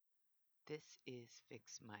This is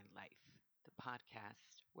Fix My Life, the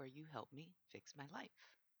podcast where you help me fix my life.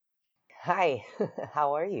 Hi,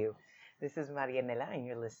 how are you? This is Marianela, and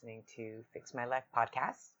you're listening to Fix My Life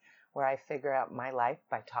podcast, where I figure out my life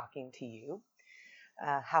by talking to you.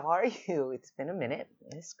 How are you? It's been a minute.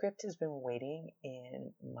 This script has been waiting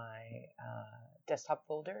in my desktop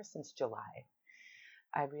folder since July.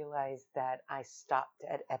 I realized that I stopped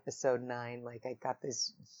at episode 9, like I got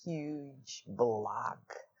this huge block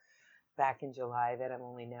back in July that I'm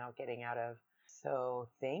only now getting out of. So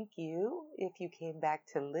thank you if you came back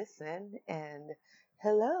to listen, and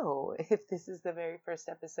hello if this is the very first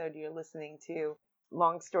episode you're listening to.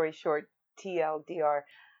 Long story short, TLDR,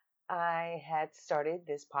 I had started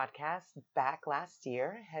this podcast back last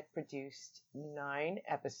year, had produced 9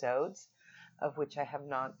 episodes, of which I have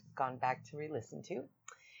not gone back to re-listen to.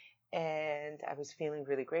 And I was feeling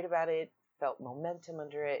really great about it, felt momentum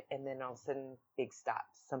under it, and then all of a sudden, big stop.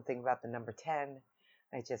 Something about the number 10.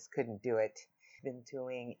 I just couldn't do it. Been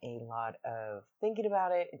doing a lot of thinking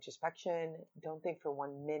about it, introspection. Don't think for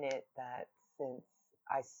 1 minute that since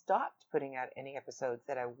I stopped putting out any episodes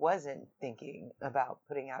that I wasn't thinking about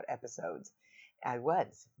putting out episodes. I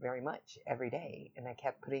was very much every day, and I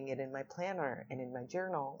kept putting it in my planner and in my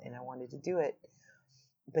journal, and I wanted to do it.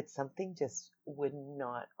 But something just would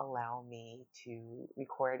not allow me to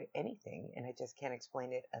record anything, and I just can't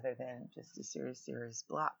explain it other than just a serious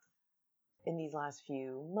block. In these last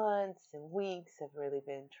few months and weeks, I've really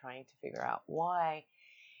been trying to figure out why.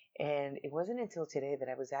 And it wasn't until today that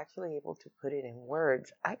I was actually able to put it in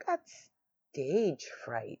words. I got stage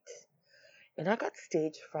fright. And I got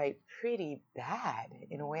stage fright pretty bad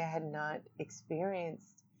in a way I had not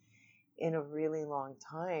experienced in a really long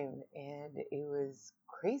time. And it was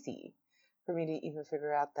crazy for me to even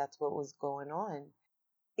figure out that's what was going on.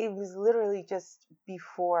 It was literally just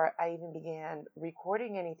before I even began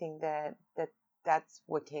recording anything that's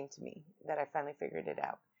what came to me, that I finally figured it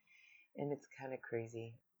out. And it's kind of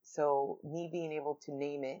crazy. So me being able to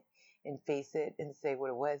name it and face it and say what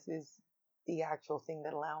it was is the actual thing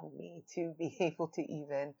that allowed me to be able to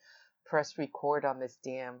even press record on this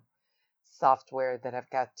damn software that I've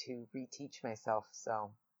got to reteach myself.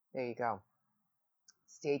 So there you go.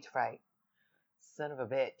 Stage fright. Son of a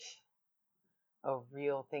bitch. A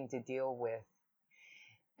real thing to deal with.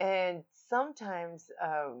 And sometimes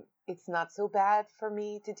it's not so bad for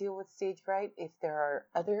me to deal with stage fright if there are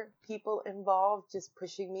other people involved just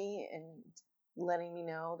pushing me and letting me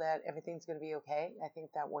know that everything's going to be okay. I think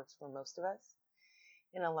that works for most of us.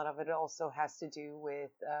 And a lot of it also has to do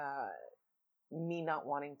with me not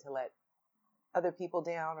wanting to let other people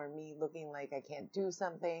down, or me looking like I can't do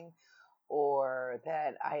something, or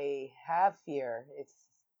that I have fear.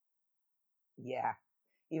 Yeah,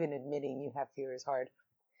 even admitting you have fear is hard.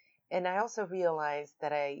 And I also realized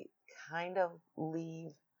that I kind of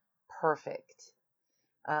leave perfect.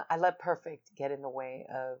 I let perfect get in the way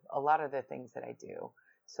of a lot of the things that I do.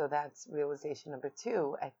 So that's realization number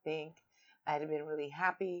 2. I think I had been really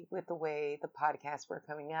happy with the way the podcasts were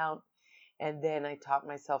coming out. And then I taught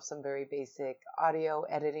myself some very basic audio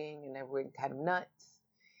editing, and I went kind of nuts.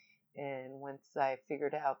 And once I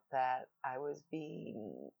figured out that I was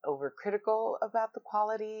being overcritical about the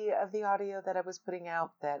quality of the audio that I was putting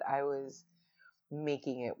out, that I was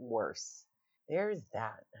making it worse. There's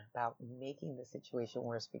that about making the situation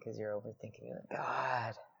worse because you're overthinking it.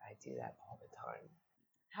 God, I do that all the time.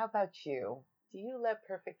 How about you? Do you let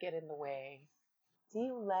perfect get in the way? Do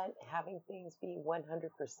you let having things be 100%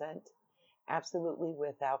 absolutely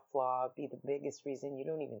without flaw be the biggest reason you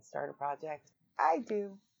don't even start a project? I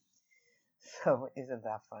do. So isn't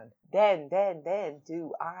that fun? Then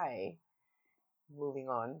do I, moving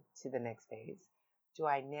on to the next phase, do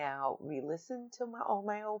I now re-listen to all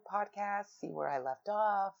my old podcasts, see where I left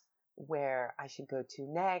off, where I should go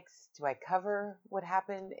to next? Do I cover what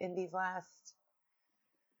happened in these last,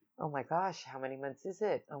 oh my gosh, how many months is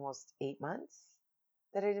it? Almost 8 months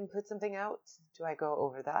that I didn't put something out? Do I go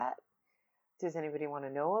over that? Does anybody want to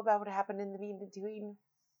know about what happened in the in-between?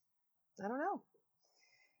 I don't know.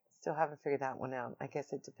 Still haven't figured that one out. I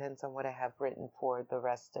guess it depends on what I have written for the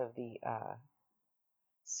rest of the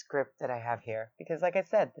script that I have here. Because like I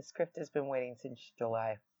said, the script has been waiting since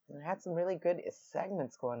July. And I had some really good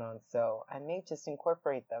segments going on, so I may just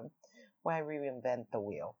incorporate them. Why reinvent the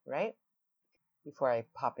wheel, right? Before I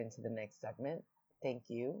pop into the next segment, thank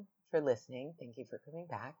you for listening. Thank you for coming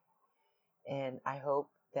back. And I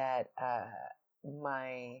hope that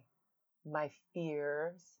my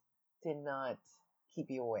fears did not keep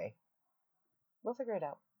you away. We'll figure it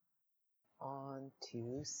out. On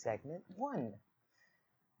to segment 1,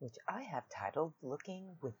 which I have titled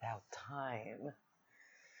Looking Without Time.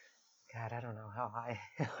 how high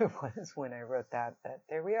I was when I wrote that, but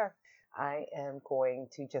there we are. I am going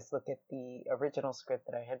to just look at the original script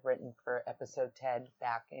that I had written for episode 10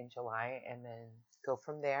 back in July and then go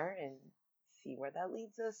from there and see where that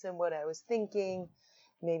leads us and what I was thinking.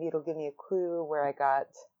 Maybe it'll give me a clue where I got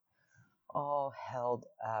all held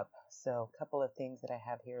up. So, a couple of things that I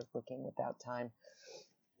have here looking without time.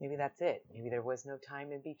 Maybe that's it. Maybe there was no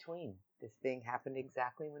time in between. This thing happened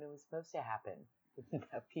exactly when it was supposed to happen. Wouldn't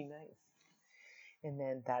that be nice? And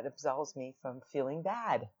then that absolves me from feeling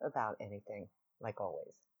bad about anything, like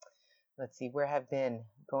always. Let's see, where I've been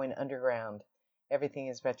going underground. Everything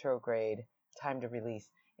is retrograde. Time to release.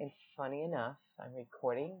 And funny enough, I'm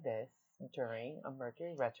recording this during a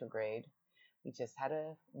Mercury retrograde. We just had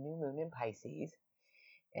a new moon in Pisces,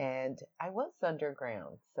 and I was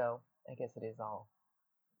underground, so I guess it is all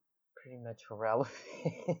pretty much irrelevant.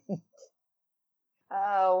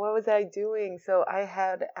 Oh, what was I doing? So I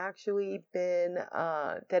had actually been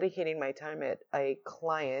dedicating my time at a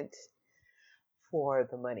client for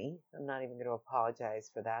the money. I'm not even going to apologize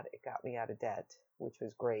for that. It got me out of debt, which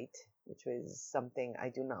was great, which was something I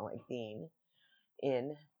do not like being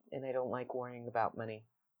in, and I don't like worrying about money.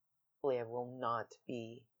 Hopefully, I will not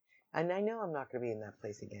be, and I know I'm not going to be in that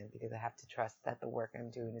place again because I have to trust that the work I'm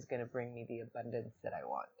doing is going to bring me the abundance that I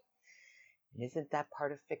want. And isn't that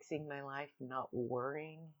part of fixing my life, not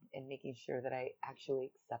worrying and making sure that I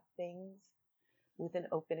actually accept things with an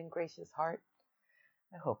open and gracious heart?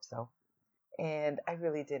 I hope so. And I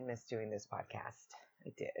really did miss doing this podcast.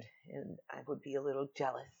 I did. And I would be a little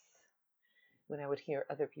jealous when I would hear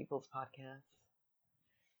other people's podcasts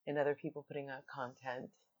and other people putting out content.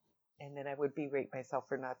 And then I would berate myself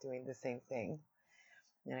for not doing the same thing.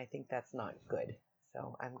 And I think that's not good.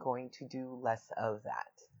 So I'm going to do less of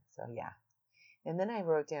that. So yeah. And then I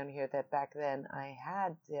wrote down here that back then I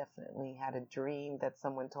had definitely had a dream that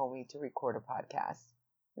someone told me to record a podcast.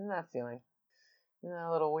 Isn't that feeling? Isn't that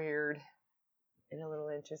a little weird and a little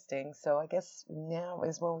interesting? So I guess now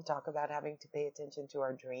is when we talk about having to pay attention to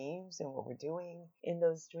our dreams and what we're doing in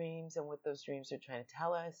those dreams and what those dreams are trying to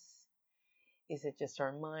tell us. Is it just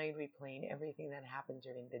our mind replaying everything that happened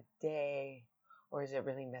during the day? Or is it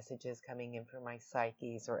really messages coming in from my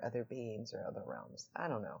psyches or other beings or other realms? I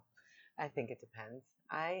don't know. I think it depends.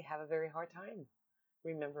 I have a very hard time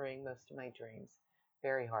remembering most of my dreams.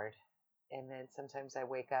 Very hard. And then sometimes I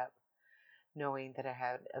wake up knowing that I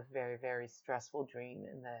had a very, very stressful dream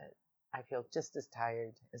and that I feel just as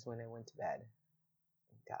tired as when I went to bed.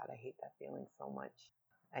 God, I hate that feeling so much.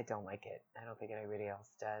 I don't like it. I don't think anybody else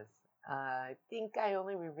does. I think I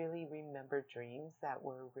only really remember dreams that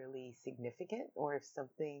were really significant, or if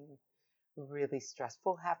something really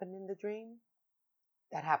stressful happened in the dream.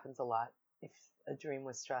 That happens a lot. If a dream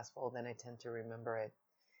was stressful, then I tend to remember it.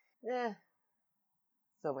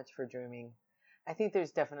 So much for dreaming. I think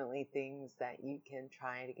there's definitely things that you can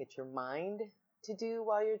try to get your mind to do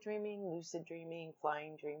while you're dreaming, lucid dreaming,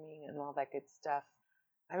 flying dreaming, and all that good stuff.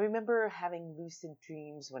 I remember having lucid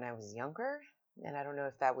dreams when I was younger, and I don't know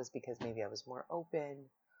if that was because maybe I was more open,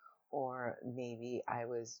 or maybe I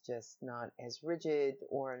was just not as rigid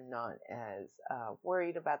or not as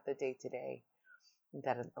worried about the day-to-day.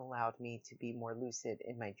 That allowed me to be more lucid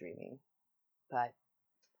in my dreaming. But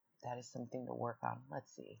that is something to work on.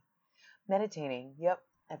 Let's see. Meditating. Yep,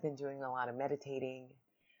 I've been doing a lot of meditating,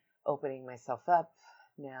 opening myself up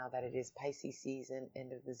now that it is Pisces season,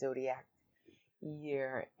 end of the zodiac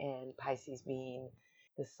year, and Pisces being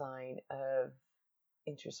the sign of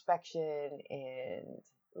introspection and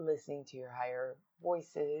listening to your higher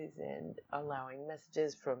voices and allowing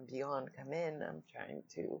messages from beyond come in. I'm trying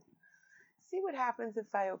to see what happens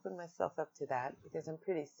if I open myself up to that because I'm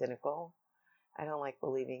pretty cynical. I don't like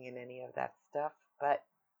believing in any of that stuff, but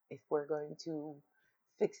if we're going to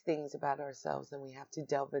fix things about ourselves, then we have to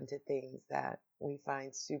delve into things that we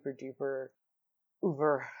find super duper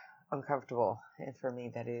uber uncomfortable. And for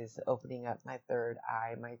me, that is opening up my third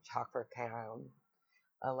eye, my chakra crown,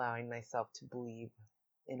 allowing myself to believe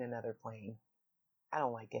in another plane. I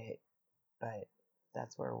don't like it, but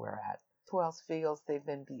that's where we're at. Who else feels they've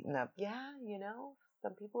been beaten up? Yeah,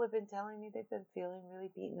 some people have been telling me they've been feeling really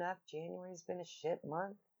beaten up. January's been a shit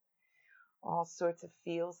month. All sorts of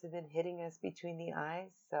feels have been hitting us between the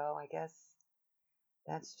eyes. So I guess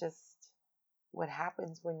that's just what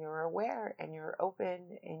happens when you're aware and you're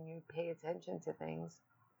open and you pay attention to things.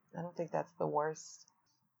 I don't think that's the worst.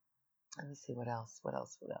 Let me see what else.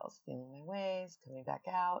 Feeling my ways, coming back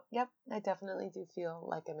out. Yep, I definitely do feel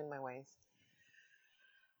like I'm in my ways.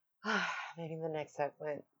 Maybe in the next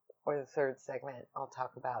segment or the third segment, I'll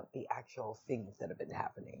talk about the actual things that have been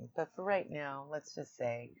happening. But for right now, let's just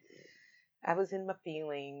say I was in my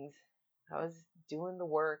feelings. I was doing the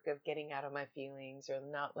work of getting out of my feelings or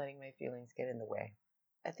not letting my feelings get in the way.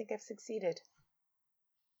 I think I've succeeded.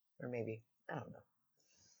 Or maybe, I don't know.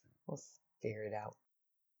 We'll figure it out.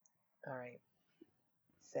 All right.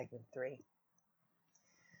 Segment 3.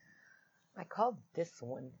 I called this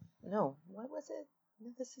one. No, what was it?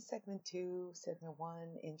 No, this is segment 2, segment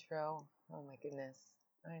 1, intro. Oh my goodness.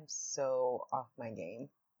 I'm so off my game.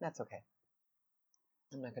 That's okay.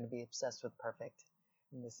 I'm not going to be obsessed with perfect.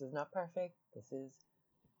 And this is not perfect. This is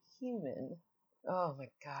human. Oh my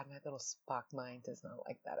God, my little Spock mind does not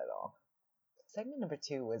like that at all. Segment number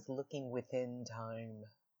 2 was looking within time.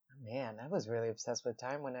 Oh, man, I was really obsessed with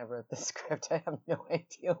time when I wrote the script. I have no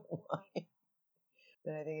idea why.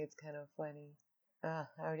 But I think it's kind of funny. I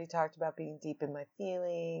already talked about being deep in my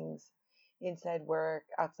feelings, inside work,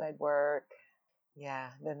 outside work. Yeah,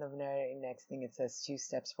 then the very next thing it says 2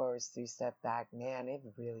 steps forward, 3 steps back. Man, it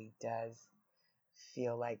really does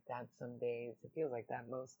feel like that some days. It feels like that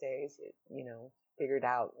most days. Figured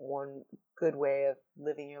out one good way of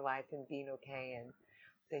living your life and being okay, and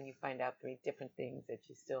then you find out 3 different things that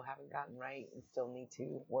you still haven't gotten right and still need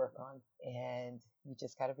to work on. And you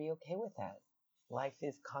just got to be okay with that. Life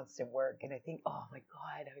is constant work. And I think, oh my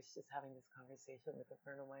God, I was just having this conversation with a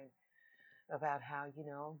friend of mine about how, you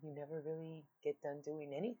never really get done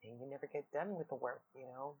doing anything. You never get done with the work,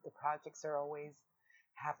 The projects are always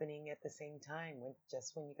happening at the same time.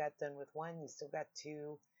 When you got done with one, you still got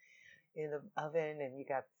 2 in the oven, and you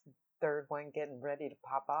got the third one getting ready to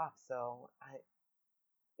pop off. So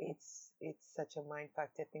it's such a mind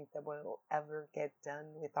fuck to think that we'll ever get done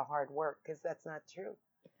with the hard work, because that's not true.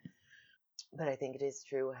 But I think it is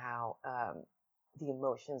true how the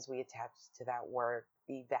emotions we attach to that work,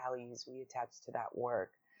 the values we attach to that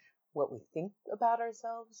work, what we think about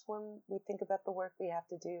ourselves when we think about the work we have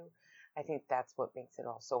to do, I think that's what makes it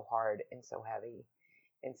all so hard and so heavy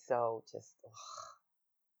and so just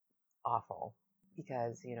awful.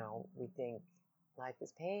 Because, we think life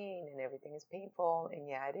is pain and everything is painful, and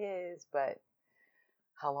yeah, it is, but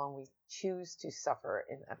how long we choose to suffer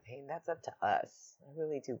in that pain, that's up to us. I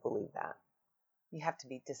really do believe that. You have to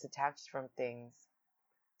be disattached from things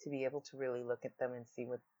to be able to really look at them and see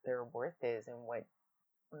what their worth is, and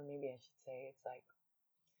or maybe I should say it's like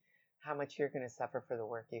how much you're going to suffer for the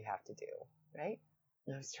work you have to do, right?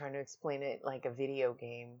 I was trying to explain it like a video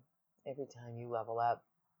game. Every time you level up,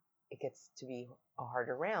 it gets to be a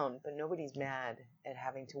harder round, but nobody's mad at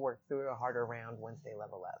having to work through a harder round once they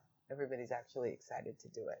level up. Everybody's actually excited to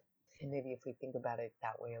do it. And maybe if we think about it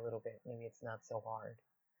that way a little bit, maybe it's not so hard.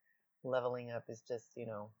 Leveling up is just,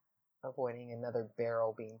 avoiding another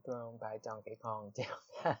barrel being thrown by Donkey Kong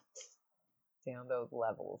down those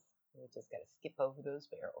levels. We just gotta skip over those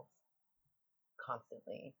barrels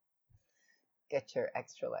constantly. Get your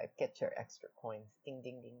extra life, get your extra coins. Ding,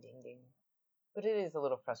 ding, ding, ding, ding. But it is a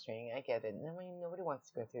little frustrating. I get it. I mean, nobody wants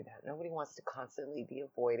to go through that. Nobody wants to constantly be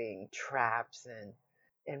avoiding traps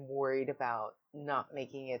and worried about not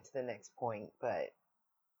making it to the next point. But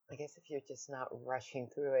I guess if you're just not rushing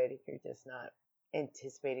through it, if you're just not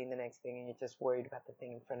anticipating the next thing and you're just worried about the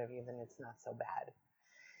thing in front of you, then it's not so bad.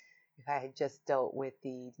 If I had just dealt with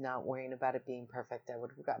the not worrying about it being perfect, I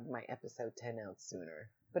would have gotten my episode 10 out sooner.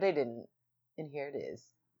 But I didn't. And here it is.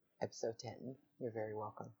 Episode 10. You're very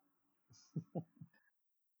welcome.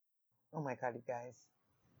 Oh my God, you guys.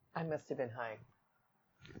 I must have been high,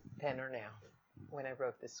 then or now, when I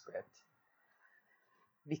wrote this script.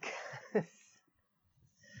 Because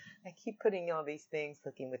I keep putting all these things,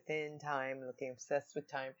 looking within time, looking obsessed with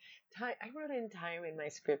time. I wrote in time in my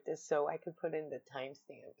script is so I could put in the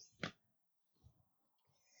timestamps.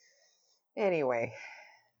 Anyway,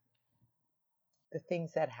 the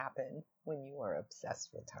things that happen when you are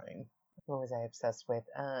obsessed with time. What was I obsessed with?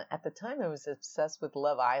 At the time, I was obsessed with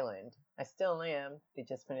Love Island. I still am. They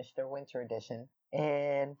just finished their winter edition.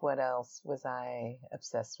 And what else was I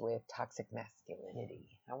obsessed with? Toxic masculinity.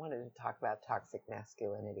 I wanted to talk about toxic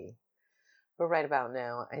masculinity. But right about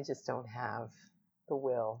now, I just don't have the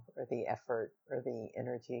will or the effort or the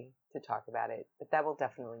energy to talk about it. But that will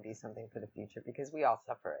definitely be something for the future, because we all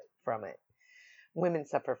suffer from it. Women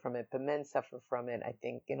suffer from it, but men suffer from it, I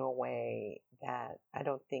think, in a way that I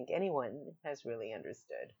don't think anyone has really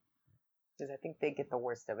understood. Because I think they get the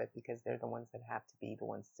worst of it because they're the ones that have to be the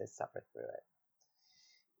ones to suffer through it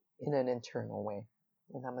in an internal way.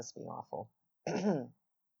 And that must be awful.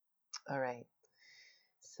 All right.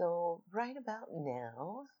 So right about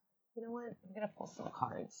now, you know what? I'm going to pull some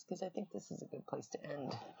cards because I think this is a good place to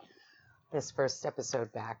end this first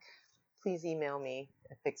episode back. Please email me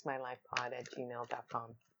at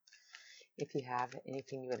fixmylifepod@gmail.com. If you have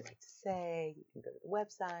anything you would like to say, you can go to the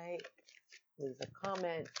website, leave a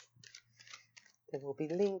comment. There will be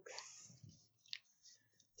links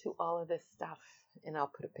to all of this stuff, and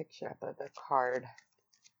I'll put a picture up of the card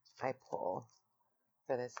I pull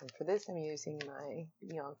for this. And for this, I'm using my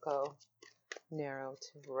Bianco Narrow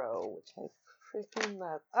Tarot, which I freaking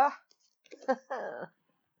love. Ah!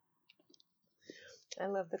 I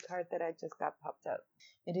love the card that I just got popped up.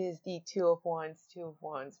 It is the Two of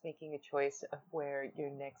Wands, making a choice of where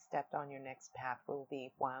your next step on your next path will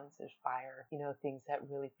be. Wands is fire, things that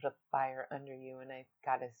really put a fire under you. And I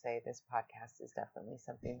gotta say, this podcast is definitely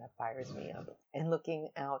something that fires me up. And looking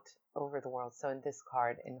out over the world. So in this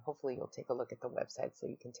card, and hopefully you'll take a look at the website so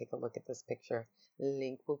you can take a look at this picture.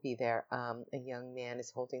 Link will be there. A young man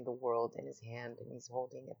is holding the world in his hand, and he's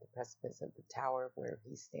holding at the precipice of the tower where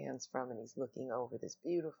he stands from, and he's looking over this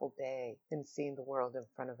beautiful bay and seeing the world in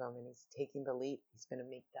front of him, and he's taking the leap. He's going to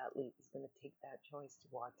make that leap. He's going to take that choice to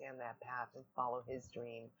walk down that path and follow his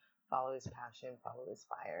dream, follow his passion, follow his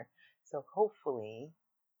fire. So hopefully,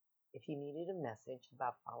 if you needed a message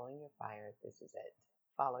about following your fire, this is it.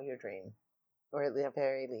 Follow your dream. Or at the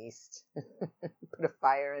very least, put a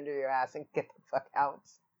fire under your ass and get the fuck out.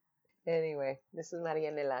 Anyway, this is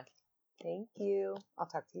Marianela. Thank you. I'll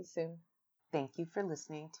talk to you soon. Thank you for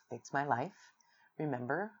listening to Fix My Life.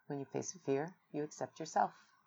 Remember, when you face a fear, you accept yourself.